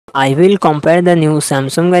I will compare the new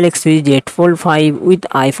Samsung Galaxy Z Fold 5 with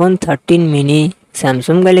iPhone 13 mini.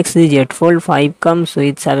 Samsung Galaxy Z Fold 5 comes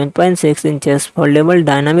with 7.6 inches foldable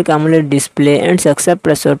dynamic AMOLED display and success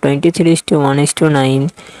ratio 23:1:9.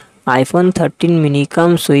 iPhone 13 mini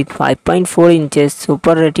comes with 5.4 inches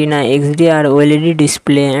Super Retina XDR OLED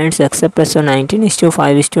display and success ratio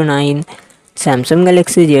 19:5:9. Samsung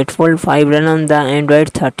Galaxy Z Fold 5 run on the Android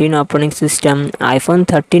 13 operating system. iPhone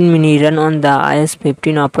 13 mini run on the iOS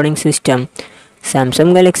 15 operating system.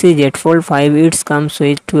 Samsung Galaxy Z Fold 5 it comes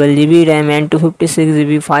with 12GB RAM and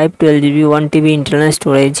 256GB 512GB 1TB internal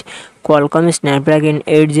storage. Qualcomm Snapdragon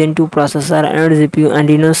 8 Gen 2 processor and GPU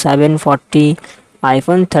Adreno 740.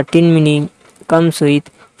 iPhone 13 mini comes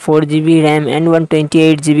with 4GB RAM and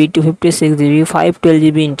 128GB 256GB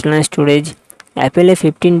 512GB internal storage. Apple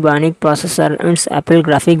A15 Bionic processor and Apple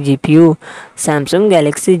graphic GPU. Samsung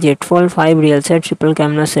Galaxy Z Fold 5 real set triple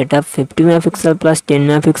camera setup 50 megapixel plus 10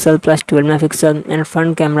 megapixel plus 12 megapixel and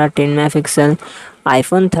front camera 10 megapixel.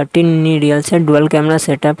 iPhone 13 mini real set dual camera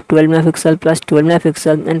setup 12 megapixel plus 12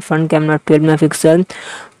 megapixel and front camera 12 megapixel.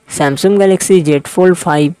 Samsung Galaxy Z Fold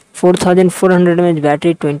 5 4400 mAh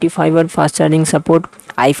battery 25W fast charging support.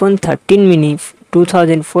 iPhone 13 mini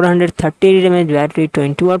 2430 mAh battery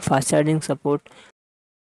 20W fast charging support.